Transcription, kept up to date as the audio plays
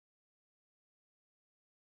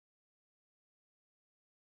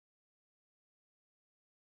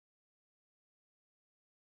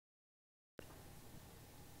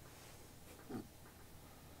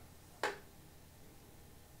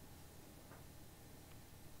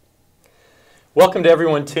Welcome to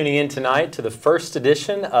everyone tuning in tonight to the first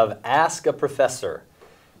edition of Ask a Professor.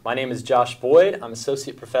 My name is Josh Boyd. I'm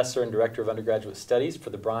Associate Professor and Director of Undergraduate Studies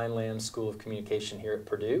for the Brian Lamb School of Communication here at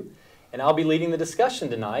Purdue. And I'll be leading the discussion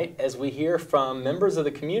tonight as we hear from members of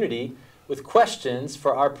the community with questions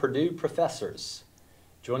for our Purdue professors.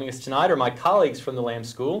 Joining us tonight are my colleagues from the Lamb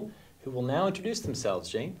School who will now introduce themselves.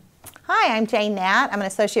 Jane? Hi, I'm Jane Natt. I'm an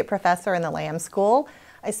Associate Professor in the Lamb School.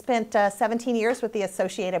 I spent 17 years with the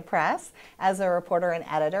Associated Press as a reporter and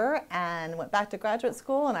editor and went back to graduate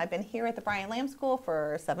school, and I've been here at the Brian Lamb School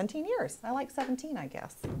for 17 years. I like 17, I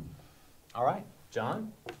guess. All right.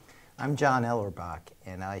 John? I'm John Ellerbach,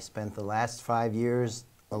 and I spent the last 5 years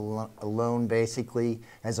alone, basically,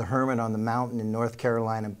 as a hermit on the mountain in North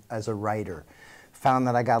Carolina as a writer. Found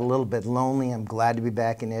that I got a little bit lonely. I'm glad to be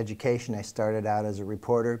back in education. I started out as a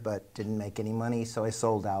reporter, but didn't make any money, so I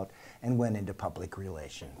sold out and went into public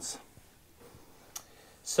relations.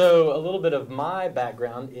 So a little bit of my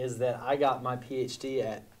background is that I got my PhD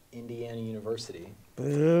at Indiana University.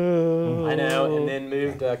 Boo. I know, and then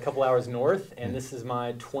moved a couple hours north, and this is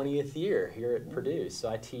my 20th year here at Purdue. So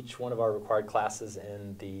I teach one of our required classes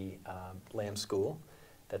in the Lamb School.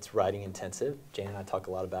 That's writing intensive. Jane and I talk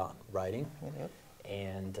a lot about writing,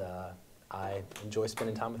 and I enjoy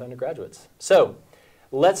spending time with undergraduates. So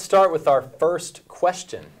let's start with our first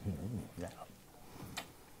question.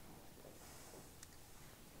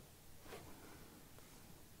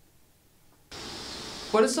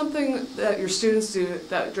 What is something that your students do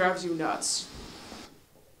that drives you nuts?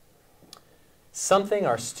 Something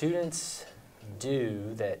our students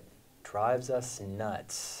do that drives us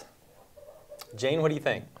nuts. Jane, what do you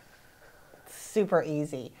think? Super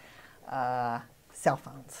easy. Cell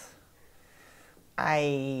phones.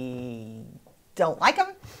 I don't like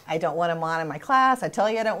them. I don't want them on in my class. I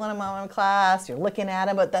tell you I don't want them on in my class. You're looking at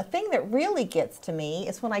them. But the thing that really gets to me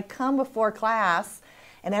is when I come before class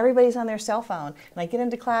and everybody's on their cell phone. And I get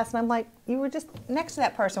into class and I'm like, you were just next to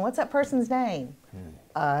that person. What's that person's name?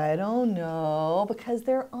 I don't know, because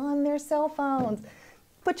they're on their cell phones.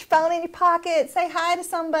 Put your phone in your pocket. Say hi to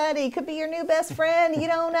somebody. Could be your new best friend. You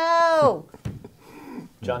don't know.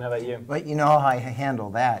 John, how about you? But you know how I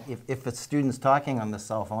handle that. If a student's talking on the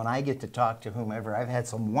cell phone, I get to talk to whomever. I've had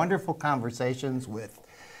some wonderful conversations with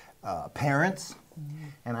parents,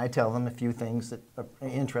 and I tell them a few things that are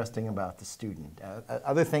interesting about the student.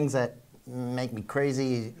 Other things that make me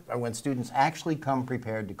crazy are when students actually come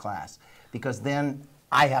prepared to class, because then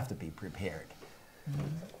I have to be prepared.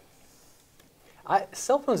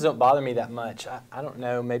 Cell phones don't bother me that much. I don't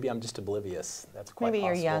know. Maybe I'm just oblivious. That's quite Maybe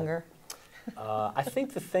possible. you're younger. I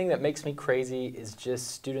think the thing that makes me crazy is just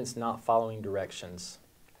students not following directions.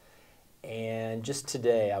 And just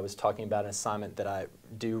today I was talking about an assignment that I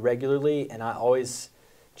do regularly, and I always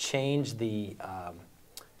change the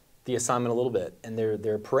assignment a little bit. And there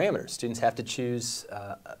are parameters. Students have to choose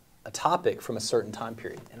a topic from a certain time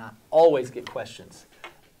period, and I always get questions.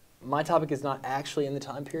 My topic is not actually in the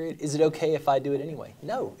time period. Is it okay if I do it anyway?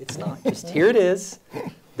 No, it's not. Just here it is.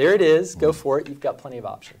 There it is. Go for it. You've got plenty of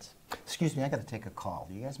options. Excuse me, I got to take a call.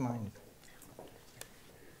 Do you guys mind?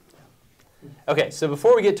 Okay, so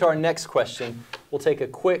before we get to our next question, we'll take a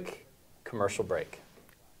quick commercial break.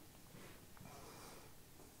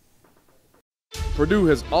 Purdue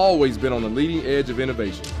has always been on the leading edge of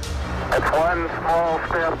innovation. It's one small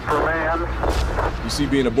step for man. You see,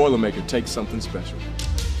 being a Boilermaker takes something special.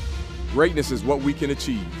 Greatness is what we can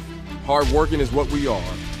achieve. Hard working is what we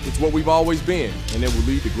are. It's what we've always been, and it will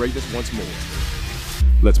lead to greatness once more.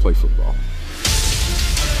 Let's play football.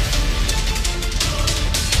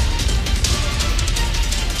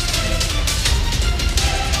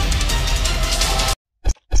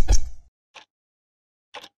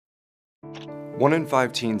 One in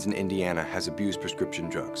 5 teens in Indiana has abused prescription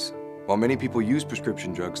drugs. While many people use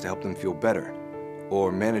prescription drugs to help them feel better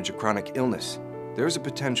or manage a chronic illness, there is a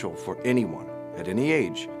potential for anyone at any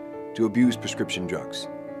age to abuse prescription drugs.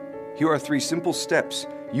 Here are 3 simple steps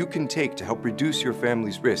you can take to help reduce your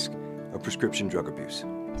family's risk of prescription drug abuse.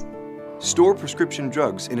 Store prescription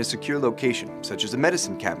drugs in a secure location, such as a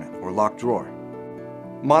medicine cabinet or locked drawer.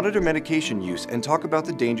 Monitor medication use and talk about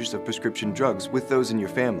the dangers of prescription drugs with those in your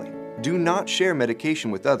family. Do not share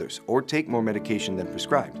medication with others or take more medication than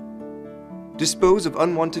prescribed. Dispose of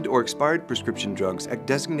unwanted or expired prescription drugs at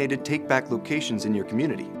designated take-back locations in your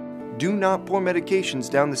community. Do not pour medications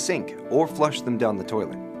down the sink or flush them down the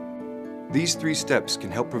toilet. These 3 steps can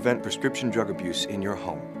help prevent prescription drug abuse in your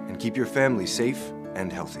home and keep your family safe and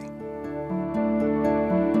healthy.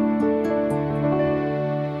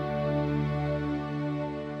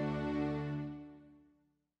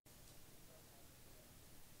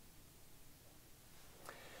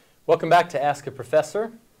 Welcome back to Ask a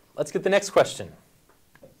Professor. Let's get the next question.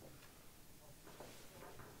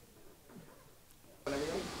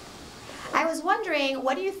 I was wondering,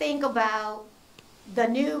 what do you think about the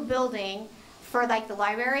new building for like the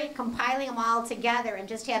library, compiling them all together and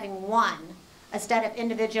just having one instead of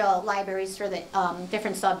individual libraries for the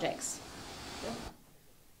different subjects?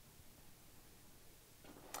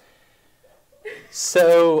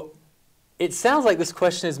 So it sounds like this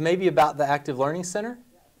question is maybe about the Active Learning Center.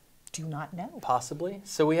 Do not know. Possibly.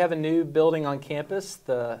 So we have a new building on campus,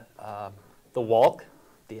 the WALC,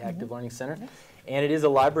 the Active Learning Center, and it is a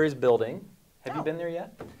libraries building. Have you been there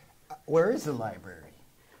yet? Where is the library?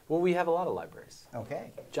 Well, we have a lot of libraries.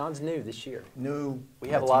 Okay. John's new this year. New. We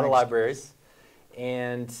have a lot of libraries,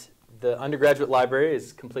 and the undergraduate library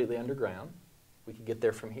is completely underground. We could get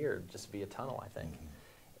there from here just via tunnel, I think.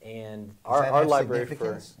 And Does that our have library for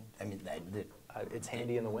significance? I mean, it's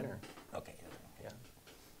handy in the winter. okay. Yeah.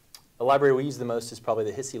 The library we use the most is probably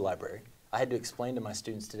the Hissey Library. I had to explain to my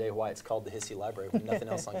students today why it's called the Hissey Library when nothing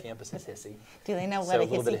else on campus is Hissey. Do they know So what a a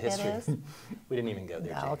little bit hissy of fit history. is? We didn't even go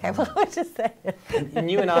there, No, Jane. okay, well, I was just saying. And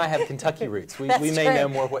you and I have Kentucky roots. We That's may true. know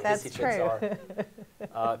more what That's hissy fits true.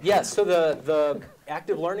 are. Yeah, so the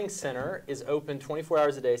Active Learning Center is open 24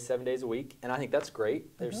 hours a day, 7 days a week, and I think that's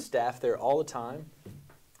great. There's staff there all the time.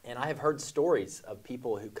 And I have heard stories of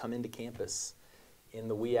people who come into campus in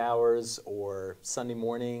the wee hours or Sunday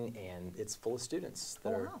morning, and it's full of students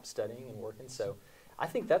that are studying and working. So I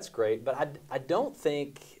think that's great, but I don't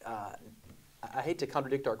think, I hate to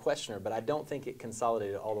contradict our questioner, but I don't think it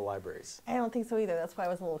consolidated all the libraries. I don't think so either. That's why I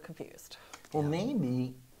was a little confused. Well,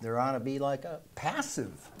 maybe there ought to be like a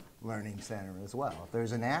passive learning center as well. If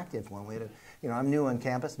there's an active one, I'm new on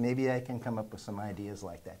campus, maybe I can come up with some ideas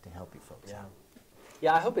like that to help you folks. Yeah.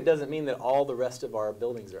 Yeah, I hope it doesn't mean that all the rest of our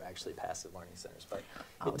buildings are actually passive learning centers, but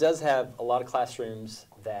it does have a lot of classrooms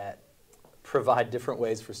that provide different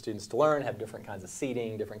ways for students to learn, have different kinds of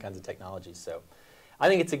seating, different kinds of technologies. So I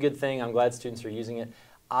think it's a good thing. I'm glad students are using it.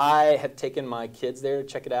 I have taken my kids there to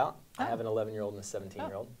check it out. I have an 11-year-old and a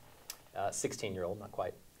 17-year-old, 16-year-old, not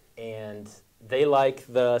quite. And they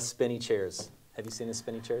like the spinny chairs. Have you seen the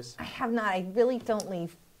spinny chairs? I have not. I really don't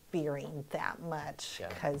leave Beering that much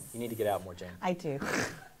because You need to get out more, Jane. I do.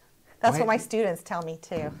 That's Why- what my students tell me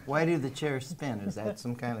too. Why do the chairs spin? Is that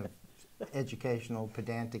some kind of educational,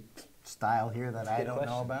 pedantic style here that I Good don't know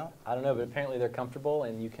question. about? I don't know, but apparently they're comfortable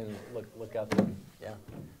and you can look up and, yeah.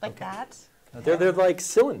 Like that? They're like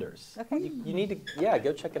cylinders. Okay. You need to,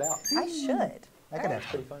 go check it out. I should. That could It's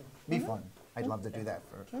pretty fun. be fun. I'd love to do that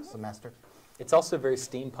for a semester. It's also very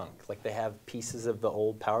steampunk. Like they have pieces of the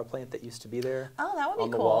old power plant that used to be there Oh, that would be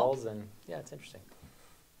on the cool. walls, and yeah, it's interesting.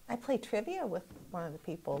 I played trivia with one of the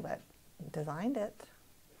people that designed it.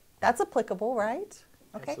 That's applicable, right?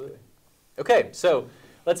 Okay. Absolutely. Okay, so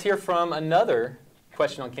let's hear from another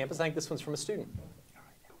question on campus. I think this one's from a student.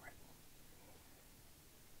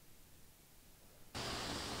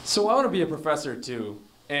 So I want to be a professor too,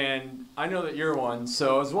 and I know that you're one,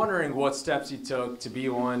 so I was wondering what steps you took to be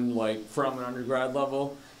one, like from an undergrad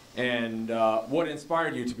level, and what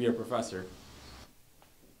inspired you to be a professor?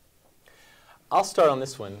 I'll start on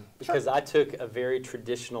this one because I took a very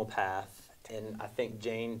traditional path, and I think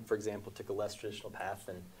Jane, for example, took a less traditional path,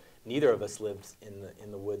 and neither of us lived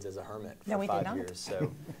in the woods as a hermit for No, we did 5 not. years.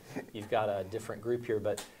 So you've got a different group here,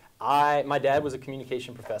 but my dad was a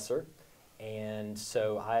communication professor. And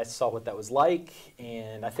so I saw what that was like,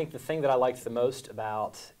 and I think the thing that I liked the most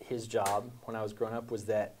about his job when I was growing up was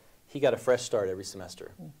that he got a fresh start every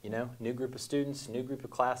semester. You know, new group of students, new group of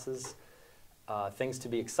classes, things to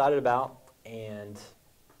be excited about, and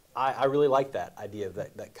I really like that idea of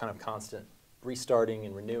that kind of constant restarting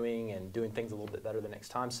and renewing and doing things a little bit better the next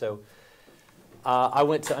time. So I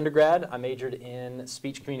went to undergrad. I majored in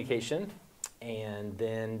speech communication, and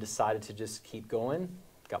then decided to just keep going.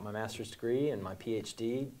 Got my master's degree and my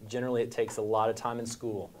PhD. Generally, it takes a lot of time in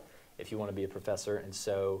school if you want to be a professor. And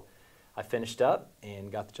so I finished up and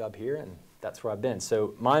got the job here, and that's where I've been.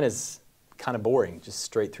 So mine is kind of boring, just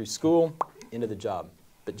straight through school, into the job.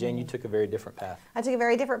 But Jane, you took a very different path. I took a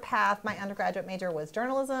very different path. My undergraduate major was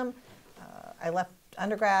journalism. I left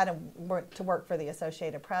undergrad and went to work for the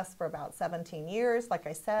Associated Press for about 17 years. Like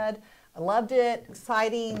I said, I loved it,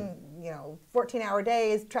 exciting, 14-hour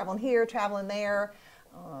days, traveling here, traveling there.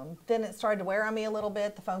 Then it started to wear on me a little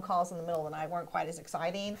bit. The phone calls in the middle of the night weren't quite as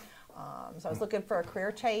exciting. So I was looking for a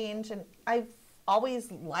career change, and I've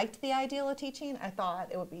always liked the ideal of teaching. I thought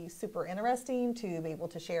it would be super interesting to be able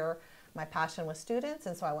to share my passion with students,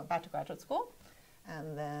 and so I went back to graduate school.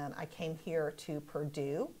 And then I came here to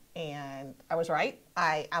Purdue And I was right.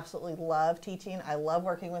 I absolutely love teaching. I love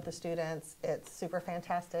working with the students. It's super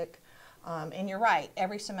fantastic. And you're right,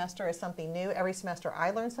 every semester is something new. Every semester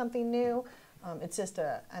I learn something new. It's just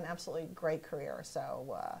an absolutely great career.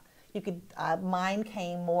 So mine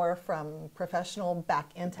came more from professional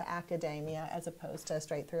back into academia as opposed to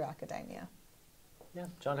straight through academia. Yeah,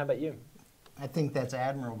 John, how about you? I think that's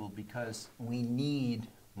admirable because we need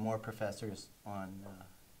more professors on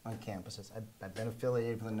campuses. I've been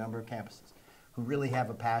affiliated with a number of campuses who really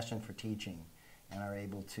have a passion for teaching and are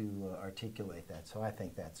able to articulate that. So I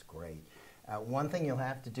think that's great. One thing you'll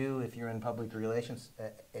have to do if you're in public relations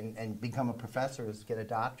and become a professor is get a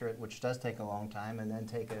doctorate, which does take a long time, and then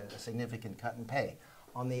take a significant cut in pay.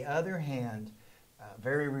 On the other hand,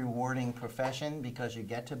 very rewarding profession because you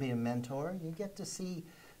get to be a mentor. You get to see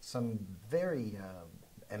some very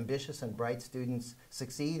ambitious and bright students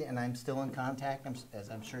succeed, and I'm still in contact, as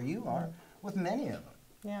I'm sure you are, with many of them.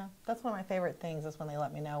 Yeah, that's one of my favorite things is when they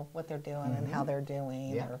let me know what they're doing and how they're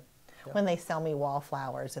doing, or when they sell me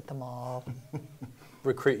wallflowers at the mall.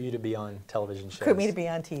 Recruit you to be on television shows. Recruit me to be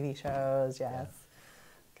on TV shows, yes.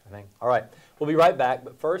 Yeah. Kind of thing. All right, we'll be right back,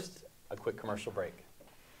 but first, a quick commercial break.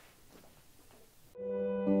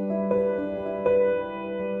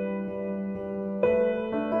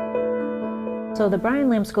 So the Brian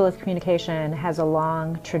Lamb School of Communication has a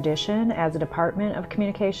long tradition as a department of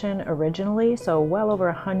communication originally, so well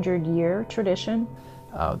over 100-year tradition.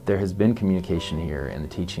 There has been communication here in the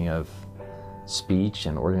teaching of speech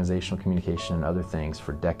and organizational communication and other things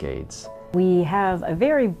for decades. We have a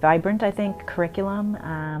very vibrant, I think, curriculum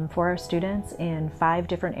for our students in 5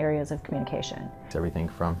 different areas of communication. It's everything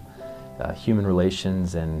from human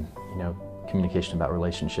relations and communication about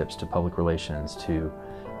relationships to public relations to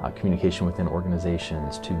communication within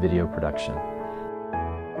organizations to video production.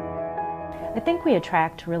 I think we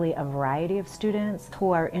attract really a variety of students who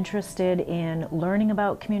are interested in learning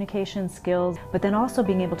about communication skills, but then also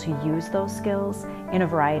being able to use those skills in a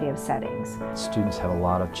variety of settings. Students have a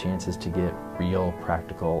lot of chances to get real,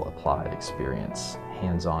 practical, applied experience,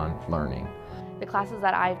 hands-on learning. The classes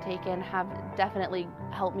that I've taken have definitely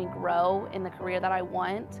helped me grow in the career that I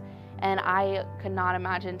want, and I could not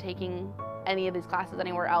imagine taking any of these classes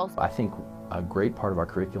anywhere else. I think a great part of our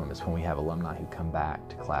curriculum is when we have alumni who come back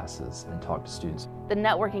to classes and talk to students. The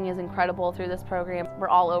networking is incredible through this program. We're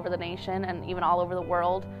all over the nation and even all over the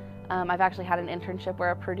world. I've actually had an internship where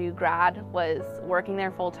a Purdue grad was working there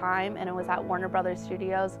full time, and it was at Warner Brothers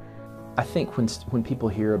Studios. I think when people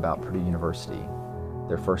hear about Purdue University,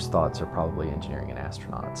 their first thoughts are probably engineering and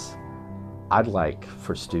astronauts. I'd like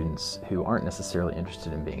for students who aren't necessarily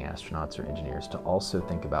interested in being astronauts or engineers to also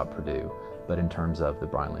think about Purdue, but in terms of the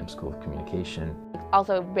Brian Lamb School of Communication.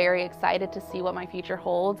 Also very excited to see what my future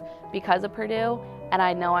holds because of Purdue, and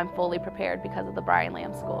I know I'm fully prepared because of the Brian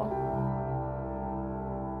Lamb School.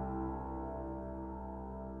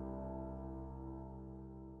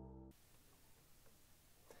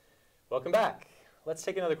 Welcome back. Let's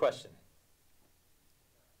take another question.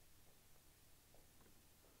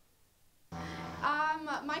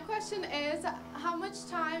 My question is, how much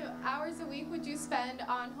hours a week would you spend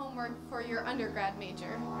on homework for your undergrad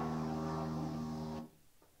major?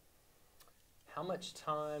 How much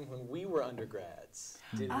time when we were undergrads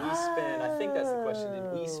did we spend, I think that's the question,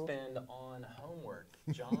 did we spend on homework?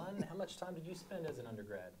 John, how much time did you spend as an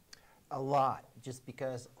undergrad? A lot, just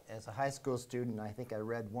because as a high school student, I think I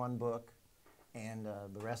read one book and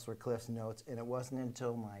the rest were Cliff's Notes, and it wasn't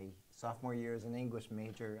until my sophomore year as an English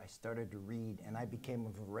major I started to read, and I became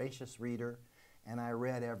a voracious reader, and I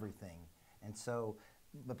read everything. And so,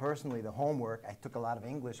 personally, the homework, I took a lot of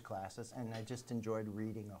English classes, and I just enjoyed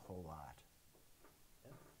reading a whole lot.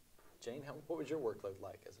 Yeah. Jane, what was your workload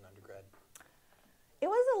like as an undergrad? It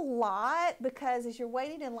was a lot because as you're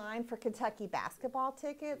waiting in line for Kentucky basketball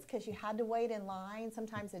tickets, because you had to wait in line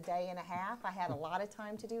sometimes a day and a half, I had a lot of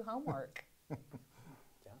time to do homework.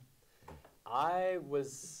 Yeah.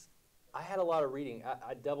 I had a lot of reading.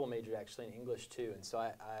 I double majored actually in English too, and so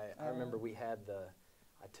I remember we had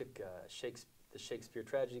I took the Shakespeare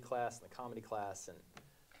tragedy class and the comedy class, and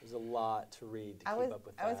there's a lot to read to keep up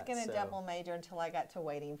with that. I was going to double major until I got to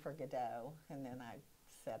waiting for Godot, and then I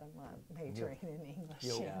said I'm not majoring in English.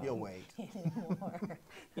 You'll wait. Anymore.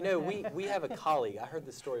 You know, we have a colleague. I heard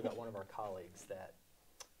this story about one of our colleagues that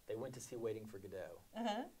they went to see Waiting for Godot,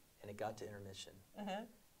 and it got to intermission.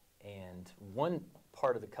 And one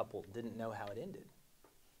part of the couple didn't know how it ended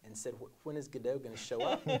and said, when is Godot going to show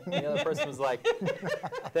up? And the other person was like,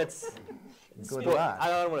 I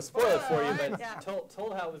don't want to spoil it for you, but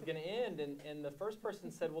told how it was going to end. And the first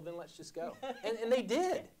person said, well, then let's just go. And they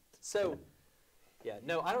did. So, yeah,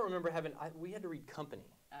 no, I don't remember we had to read Company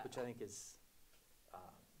which I think is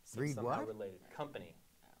Read somehow what? related. Company.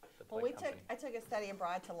 The Well, play company. I took a study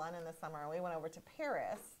abroad to London this summer, and we went over to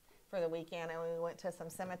Paris for the weekend, and we went to some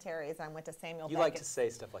cemeteries. I went to Samuel You Beckett's. like to say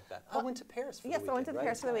stuff like that. I went to Paris for the Yes, weekend. I went to right?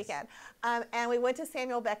 Paris for the Nice. weekend. And we went to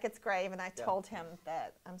Samuel Beckett's grave, and I Yeah. told him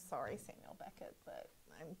that, I'm sorry, Samuel Beckett, but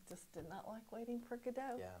I just did not like waiting for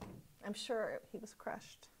Godot. Yeah. I'm sure he was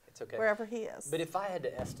crushed. It's okay. Wherever he is. But if I had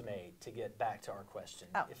to estimate, to get back to our question,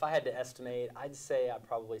 Oh. if I had to estimate, I'd say I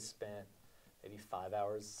probably spent maybe 5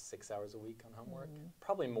 hours, 6 hours a week on homework.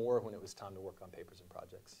 Probably more when it was time to work on papers and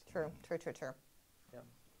projects. True, true, true, true. Yeah.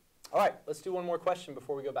 All right, let's do one more question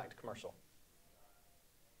before we go back to commercial.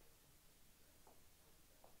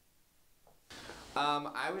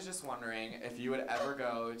 I was just wondering if you would ever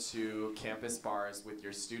go to campus bars with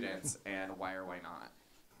your students, and why or why not?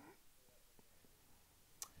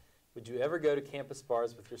 Would you ever go to campus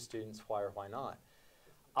bars with your students? Why or why not?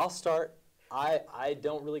 I'll start. I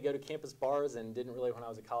don't really go to campus bars and didn't really when I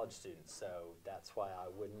was a college student, so that's why I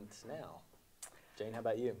wouldn't now. Jane, how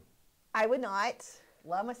about you? I would not.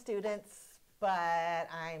 Love my students, but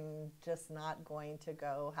I'm just not going to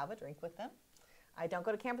go have a drink with them. I don't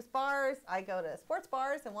go to campus bars. I go to sports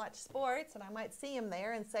bars and watch sports, and I might see them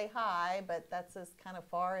there and say hi, but that's as kind of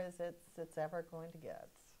far as it's ever going to get.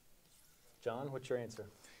 John, what's your answer?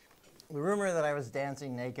 The rumor that I was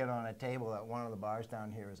dancing naked on a table at one of the bars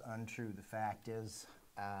down here is untrue. The fact is,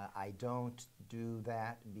 I don't do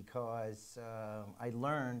that because I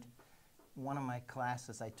learned one of my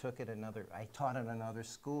classes I taught at another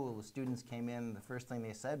school. The students came in, the first thing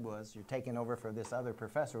they said was, "You're taking over for this other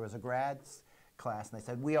professor." It was a grad class, and they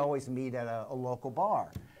said, "We always meet at a local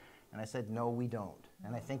bar." And I said, "No, we don't."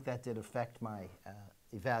 And I think that did affect my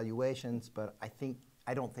evaluations, but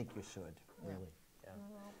I don't think you should, really. Yeah.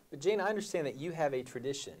 But Jane, I understand that you have a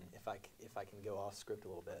tradition, if I can go off script a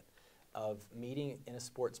little bit, of meeting in a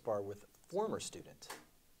sports bar with a former student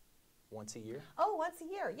once a year. Oh, once a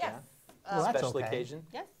year, yes. Yeah. Well, that's Special okay. occasion.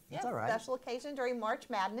 Yes, That's yes. all right. Special occasion during March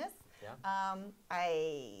Madness. Yeah.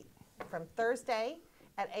 From Thursday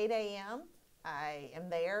at 8 a.m., I am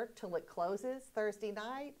there till it closes Thursday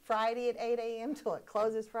night, Friday at 8 a.m. till it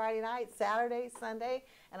closes Friday night, Saturday, Sunday,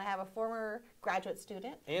 and I have a former graduate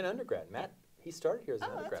student. And undergrad. Matt, he started here as an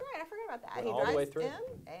Oh, undergrad. that's right. I forgot about that. Went He all the way drives through.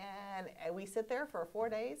 in, and we sit there for 4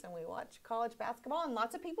 days, and we watch college basketball, and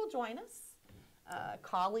lots of people join us,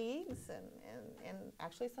 colleagues, and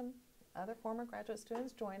actually some other former graduate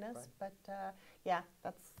students join us. Right. But yeah,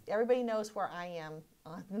 everybody knows where I am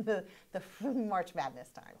on the March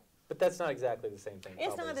Madness time. But that's not exactly the same thing.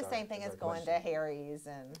 It's probably, not the same thing as our going to question. Harry's,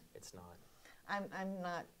 and It's not.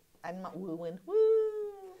 I'm not wooing. Woo!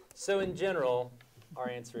 So in general, our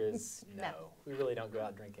answer is no. No. We really don't go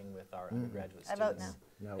out drinking with our undergraduate I students. vote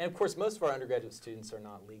No. And of course, most of our undergraduate students are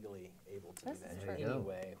not legally able to This do is that true.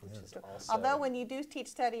 anyway, which is also. Although when you do teach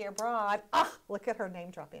study abroad, look at her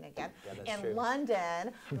name dropping again. Yeah, that's In true.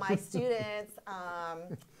 London, my students,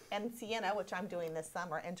 in Siena, which I'm doing this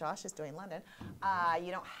summer, and Josh is doing London,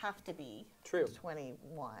 you don't have to be True.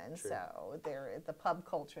 21. True. So the pub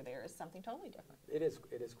culture there is something totally different. It is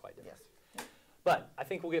quite different. Yes. But I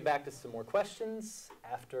think we'll get back to some more questions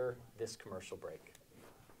after this commercial break.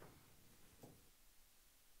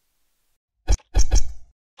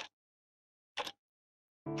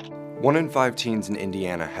 One in 5 teens in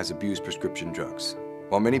Indiana has abused prescription drugs.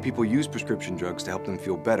 While many people use prescription drugs to help them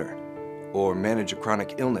feel better or manage a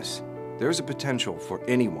chronic illness, there is a potential for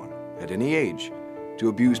anyone, at any age, to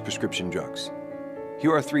abuse prescription drugs.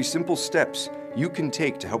 Here are 3 simple steps you can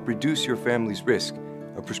take to help reduce your family's risk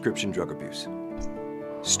of prescription drug abuse.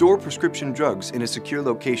 Store prescription drugs in a secure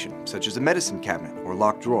location, such as a medicine cabinet or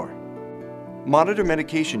locked drawer. Monitor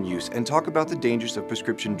medication use and talk about the dangers of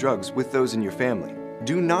prescription drugs with those in your family.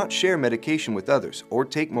 Do not share medication with others or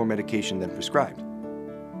take more medication than prescribed.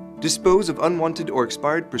 Dispose of unwanted or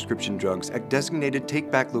expired prescription drugs at designated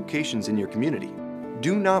take-back locations in your community.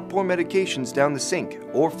 Do not pour medications down the sink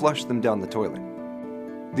or flush them down the toilet.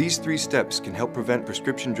 These 3 steps can help prevent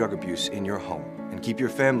prescription drug abuse in your home and keep your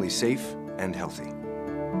family safe and healthy.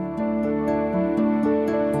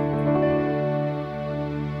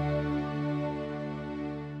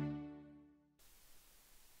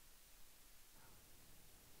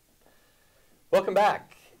 Welcome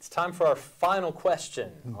back. It's time for our final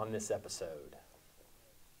question on this episode.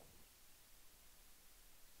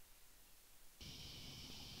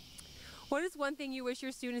 What is one thing you wish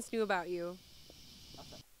your students knew about you?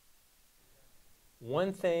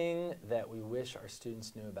 One thing that we wish our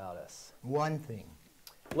students knew about us. One thing.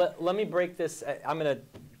 Let me break this. I'm going to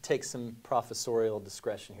take some professorial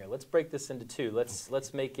discretion here. Let's break this into 2.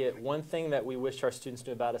 Let's make it one thing that we wish our students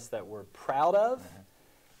knew about us that we're proud of,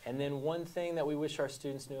 And then one thing that we wish our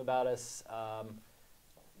students knew about us,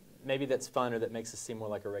 maybe that's fun or that makes us seem more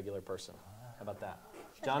like a regular person. How about that?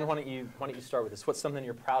 John, why don't you start with this? What's something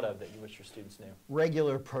you're proud of that you wish your students knew?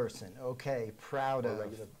 Regular person. Okay, proud Or of.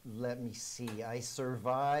 regular. Let me see. I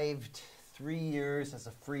survived 3 years as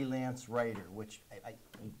a freelance writer, which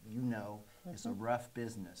you know is a rough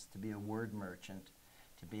business. To be a word merchant,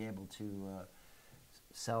 to be able to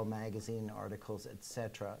sell magazine articles,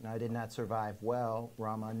 etc. Now, I did not survive well.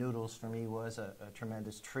 Ramen noodles for me was a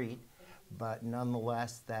tremendous treat, but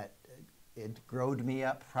nonetheless, that it growed me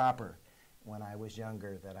up proper when I was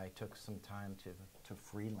younger, that I took some time to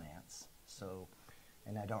freelance. So,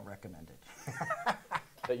 and I don't recommend it.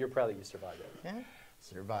 But you're proud that you survived it. Yeah.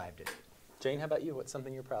 Survived it. Jane, how about you? What's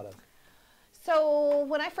something you're proud of? So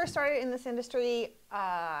when I first started in this industry,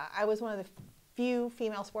 I was one of the few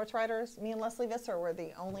female sports writers. Me and Leslie Visser were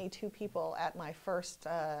the only two people at my first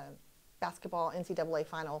basketball NCAA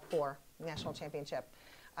Final Four national championship.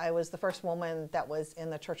 I was the first woman that was in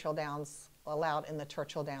the Churchill Downs, allowed in the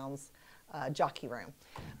Churchill Downs jockey room.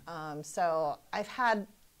 So I've had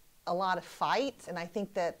a lot of fights, and I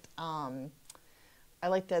think that I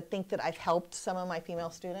like to think that I've helped some of my female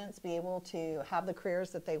students be able to have the careers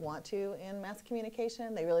that they want to in mass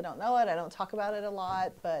communication. They really don't know it. I don't talk about it a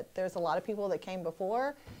lot, but there's a lot of people that came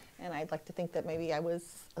before, and I'd like to think that maybe I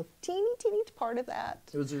was a teeny part of that.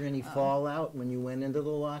 Was there any fallout when you went into the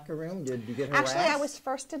locker room? Did you get harassed? Actually, I was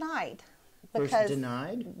first denied. First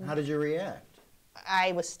denied? How did you react?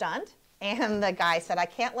 I was stunned. And the guy said, I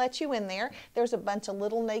can't let you in there. There's a bunch of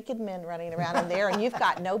little naked men running around in there, and you've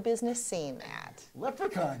got no business seeing that.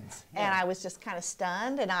 Leprechauns. And I was just kind of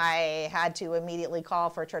stunned, and I had to immediately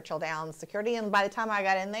call for Churchill Downs security. And by the time I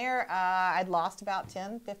got in there, I'd lost about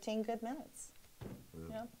 10, 15 good minutes.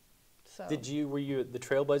 Yep. So. Were you the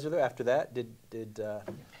trailblazer there after that? Did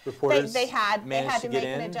reporters they had manage to get make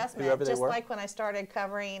an in, adjustment. whoever they Just were? like when I started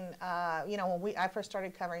covering, when I first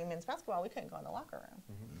started covering men's basketball, we couldn't go in the locker room.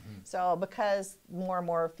 So because more and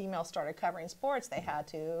more females started covering sports, they had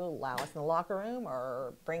to allow us in the locker room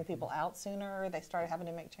or bring people out sooner. They started having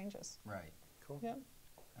to make changes. Right. Cool. Yeah.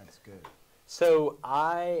 That's good. So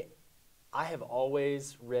I have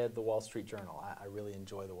always read the Wall Street Journal. I really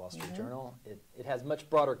enjoy the Wall Street Journal. It has much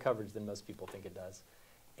broader coverage than most people think it does.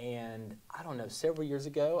 And I don't know, several years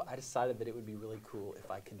ago, I decided that it would be really cool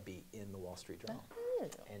if I could be in the Wall Street Journal.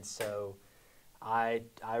 And so I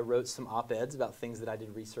wrote some op-eds about things that I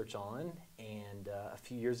did research on, and a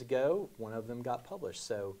few years ago, one of them got published.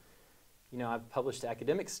 So, I've published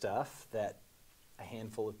academic stuff that a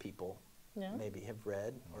handful of people maybe have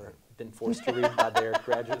read or been forced to read by their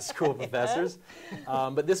graduate school professors.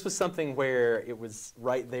 But this was something where it was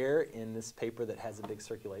right there in this paper that has a big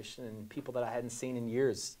circulation, and people that I hadn't seen in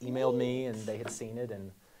years emailed me, and they had seen it,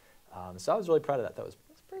 and so I was really proud of that.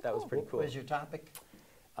 That was pretty cool. What was your topic?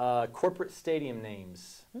 Corporate stadium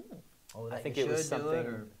names. Oh, I think it was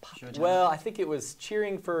something. I think it was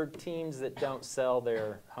cheering for teams that don't sell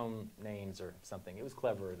their home names or something. It was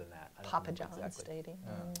cleverer than that. Papa John's Stadium.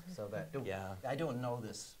 So that. Yeah. I don't know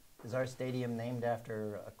this. Is our stadium named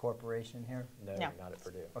after a corporation here? No, not at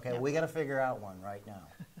Purdue. Okay, we got to figure out one right now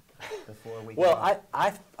before we. Well,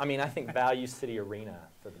 I mean, I think Value City Arena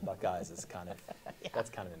for the Buckeyes is kind of that's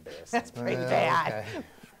kind of embarrassing. That's pretty bad. Okay.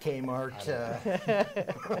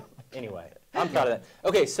 Kmart. Anyway, I'm proud of that.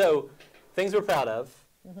 Okay, so things we're proud of.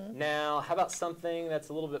 Now, how about something that's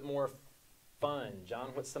a little bit more fun? John,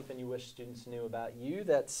 what's something you wish students knew about you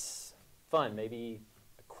that's fun? Maybe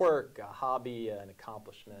a quirk, a hobby, an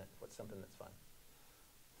accomplishment. What's something that's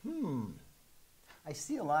fun? I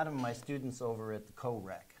see a lot of my students over at the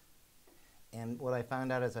co-rec. And what I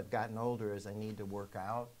found out as I've gotten older is I need to work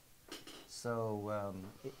out. So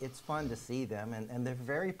it's fun to see them, and they're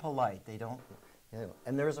very polite. They don't,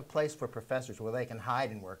 and there's a place for professors where they can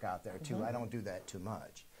hide and work out there too. I don't do that too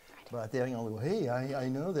much, but they're hey, I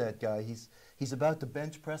know that guy. He's about to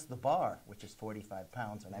bench press the bar, which is 45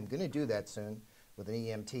 pounds, and I'm going to do that soon with an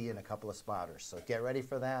EMT and a couple of spotters. So get ready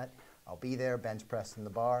for that. I'll be there bench pressing the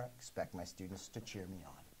bar. Expect my students to cheer me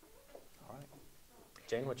on. All right,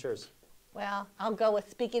 Jane, what's yours? Well, I'll go with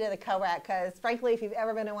speaking to the co-rec, because frankly, if you've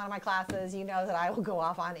ever been to one of my classes, you know that I will go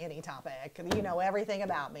off on any topic. You know everything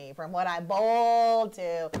about me, from what I bowled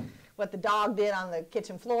to what the dog did on the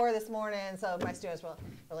kitchen floor this morning, so my students will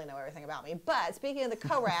really know everything about me. But speaking of the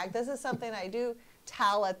co-rec, this is something I do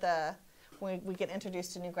tell at when we get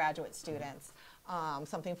introduced to new graduate students.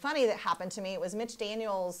 something funny that happened to me. It was Mitch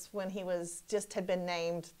Daniels when he was had been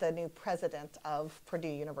named the new president of Purdue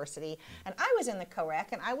University. And I was in the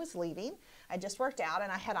co-rec and I was leaving. I just worked out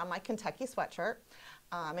and I had on my Kentucky sweatshirt.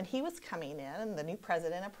 And he was coming in, and the new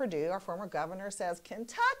president of Purdue, our former governor, says,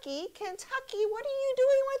 Kentucky, Kentucky, what are you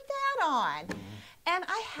doing with that on? And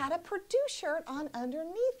I had a Purdue shirt on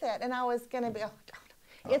underneath it. And I was going to be, oh,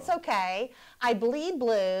 God, it's okay. I bleed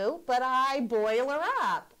blue, but I boil her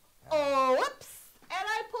up. Oh, whoops. And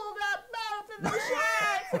I pulled up both of the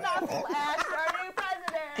shirts and I flashed our new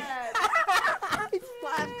president.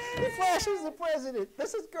 He flashes the president.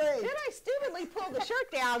 This is great. Then I stupidly pulled the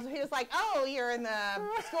shirt down. So he was like, oh, you're in the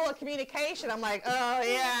School of Communication. I'm like, oh,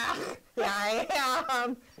 yeah. Yeah, I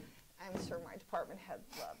am. I'm sure my department head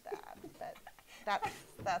loved that. But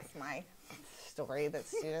that's my story that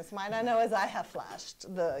students might not know, as I have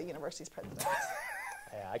flashed the university's president.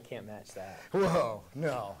 Yeah, I can't match that. Whoa,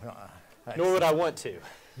 no. Nor would I want to.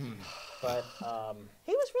 But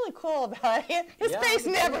he was really cool about it. His face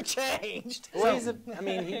never changed. Well,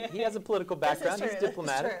 he has a political background. He's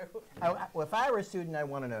diplomatic. If I were a student, I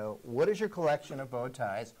want to know, what is your collection of bow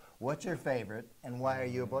ties? What's your favorite? And why are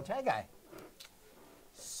you a bow tie guy?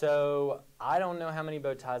 So I don't know how many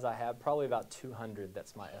bow ties I have. Probably about 200.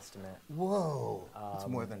 That's my estimate. Whoa. That's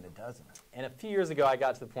more than a dozen. And a few years ago, I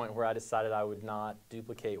got to the point where I decided I would not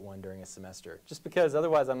duplicate one during a semester, just because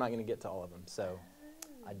otherwise I'm not going to get to all of them. So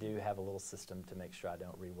I do have a little system to make sure I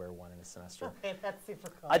don't rewear one in a semester. Okay, that's super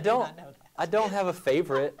cool. I don't have a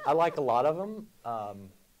favorite. I like a lot of them.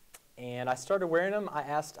 And I started wearing them. I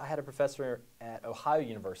had a professor at Ohio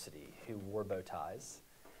University who wore bow ties.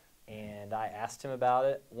 And I asked him about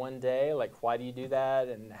it one day, like, why do you do that,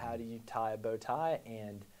 and how do you tie a bow tie?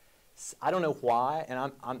 And I don't know why,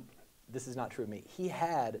 and this is not true of me. He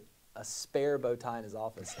had a spare bow tie in his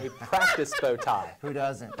office, a practice bow tie. Who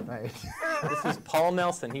doesn't, right? This was Paul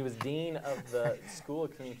Nelson. He was dean of the School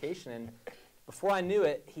of Communication, and before I knew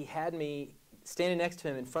it, he had me standing next to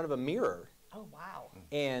him in front of a mirror. Oh, wow.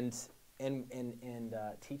 And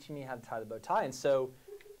teaching me how to tie the bow tie. And so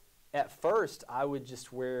at first, I would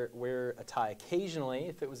just wear a tie occasionally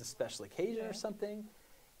if it was a special occasion or something.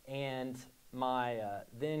 And my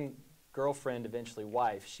then girlfriend, eventually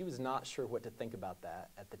wife, she was not sure what to think about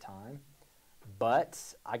that at the time. But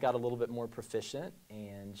I got a little bit more proficient,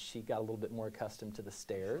 and she got a little bit more accustomed to the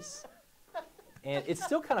stares. And it's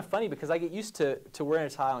still kind of funny because I get used to wearing a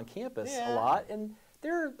tie on campus a lot. And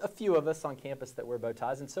there are a few of us on campus that wear bow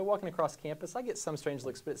ties. And so walking across campus, I get some strange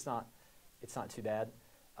looks, but it's not too bad.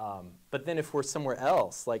 But then if we're somewhere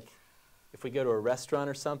else, like if we go to a restaurant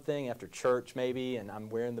or something after church maybe, and I'm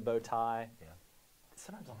wearing the bow tie,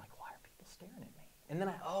 sometimes I'm like, why are people staring at me? And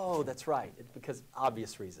then oh, that's right. It's because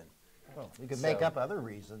obvious reason. Well, you could make up other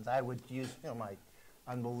reasons. I would use, my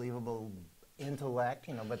unbelievable intellect,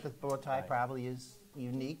 but the bow tie probably is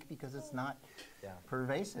unique because it's not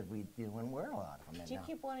pervasive. We wouldn't wear a lot of them. Do you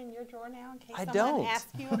keep one in your drawer now in case I someone don't.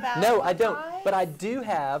 asks you about No, I don't. ties? But I do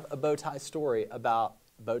have a bow tie story about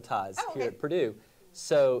bow ties here at Purdue.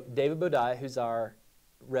 So David Bodai, who's our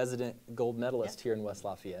resident gold medalist here in West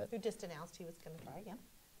Lafayette. Who just announced he was going to try again.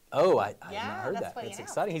 Oh, I have not heard that. It's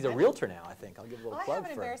exciting. He's a realtor now, I think. I'll give a little plug for him. I have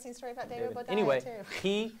an embarrassing story about David Bodai, anyway,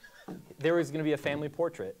 too. There was going to be a family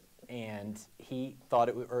portrait, and he thought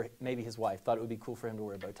it would, or maybe his wife thought it would be cool for him to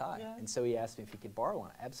wear a bow tie. And so he asked me if he could borrow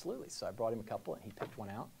one. Absolutely. So I brought him a couple, and he picked one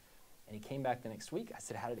out. And he came back the next week. I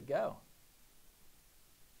said, how did it go?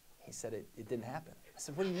 He said, it didn't happen. I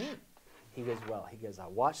said, what do you mean? He goes, I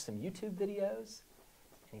watched some YouTube videos,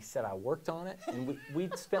 and he said, I worked on it, and we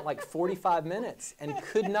spent like 45 minutes and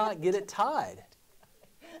could not get it tied.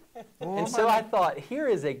 And so I thought, here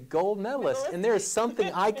is a gold medalist, and there is something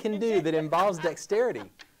I can do that involves dexterity.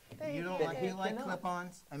 You don't like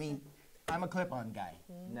clip-ons? I mean, I'm a clip-on guy.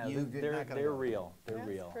 No, they're real. They're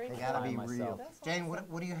real. They gotta be real. Jane,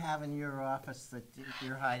 what do you have in your office that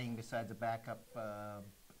you're hiding besides a backup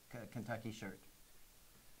Kentucky shirt?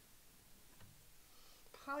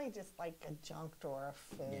 Probably just like a junk drawer of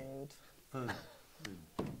food. Food.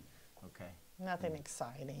 Okay. Nothing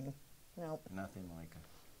exciting. Nope. Nothing like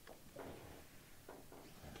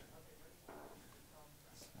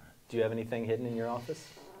Do you have anything hidden in your office?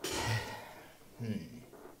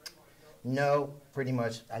 No, pretty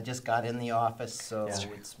much. I just got in the office, so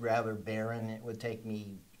it's rather barren. It would take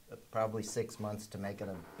me probably 6 months to make it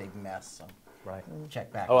a big mess. So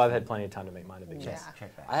check back. Oh, I've had plenty of time to make mine a big mess.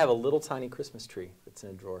 Check back. I have a little tiny Christmas tree that's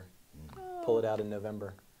in a drawer. Pull it out in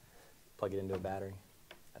November, plug it into a battery.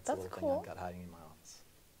 That's a little thing I've got hiding in my office.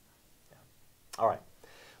 Yeah. All right.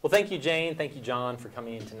 Well, thank you, Jane. Thank you, John, for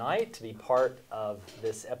coming in tonight to be part of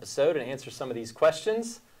this episode and answer some of these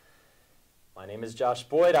questions. My name is Josh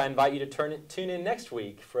Boyd. I invite you to tune in next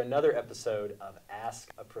week for another episode of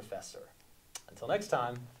Ask a Professor. Until next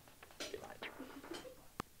time.